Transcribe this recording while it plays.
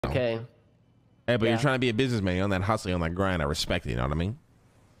Okay. Hey, but Yeah. you're trying to be a businessman. You're on that hustle, you're on that grind. I respect it. You know what I mean?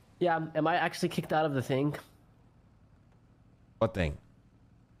 Yeah. Am I actually kicked out of the thing? What thing?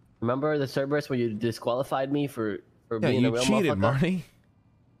 Remember the Cerberus where you disqualified me for Yeah, being a you real cheated, motherfucker? Marty.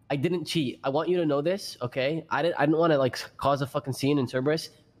 I didn't cheat. I want you to know this, okay? I didn't want to like cause a fucking scene in Cerberus.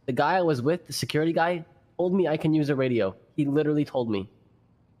 The guy I was with, the security guy, told me I can use a radio. He literally told me.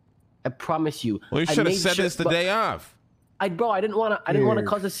 I promise you. Well, you I should have made said sure, this the but day off. I didn't want to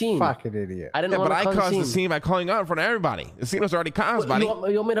cause a scene. Fucking idiot. I didn't Yeah, want but to I cause a caused the scene. scene by calling out in front of everybody. The scene was already caused, buddy. You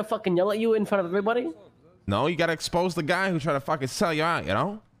want me to fucking yell at you in front of everybody? No, you gotta expose the guy who tried to fucking sell you out, you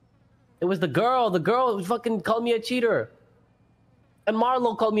know? It was the girl. The girl who fucking called me a cheater. And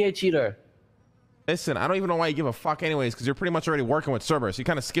Marlo called me a cheater. Listen, I don't even know why you give a fuck anyways, because you're pretty much already working with Cerberus. You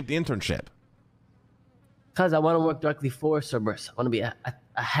kind of skipped the internship. Because I want to work directly for Cerberus. I want to be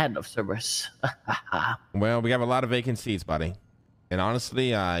ahead of Cerberus. Well, we have a lot of vacant seats, buddy. And honestly,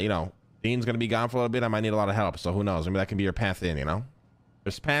 you know, Dean's gonna be gone for a little bit. I might need a lot of help, so who knows? Maybe that can be your path in, you know?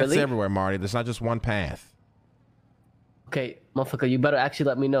 There's paths Really? everywhere, Marty. There's not just one path. Okay, motherfucker, you better actually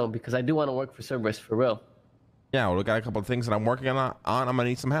let me know because I do want to work for Cerberus for real. Yeah, well, we got a couple of things that I'm working on. I'm gonna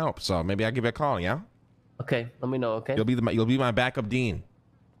need some help, so maybe I'll give you a call. Yeah. Okay, let me know. Okay. You'll be my backup Dean.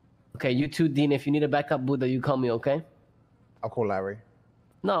 Okay, you too, Dean. If you need a backup Buddha, you call me. Okay. I'll call Larry.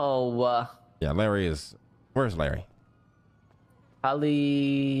 No. Yeah, Larry is. Where's Larry?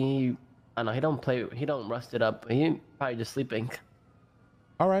 Probably. I know he don't play. He don't rust it up. He probably just sleeping.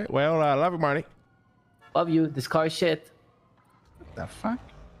 All right. Well, love you, Marty. Love you. This car is shit. The fuck?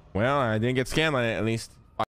 Well, I didn't get scammed on it at least.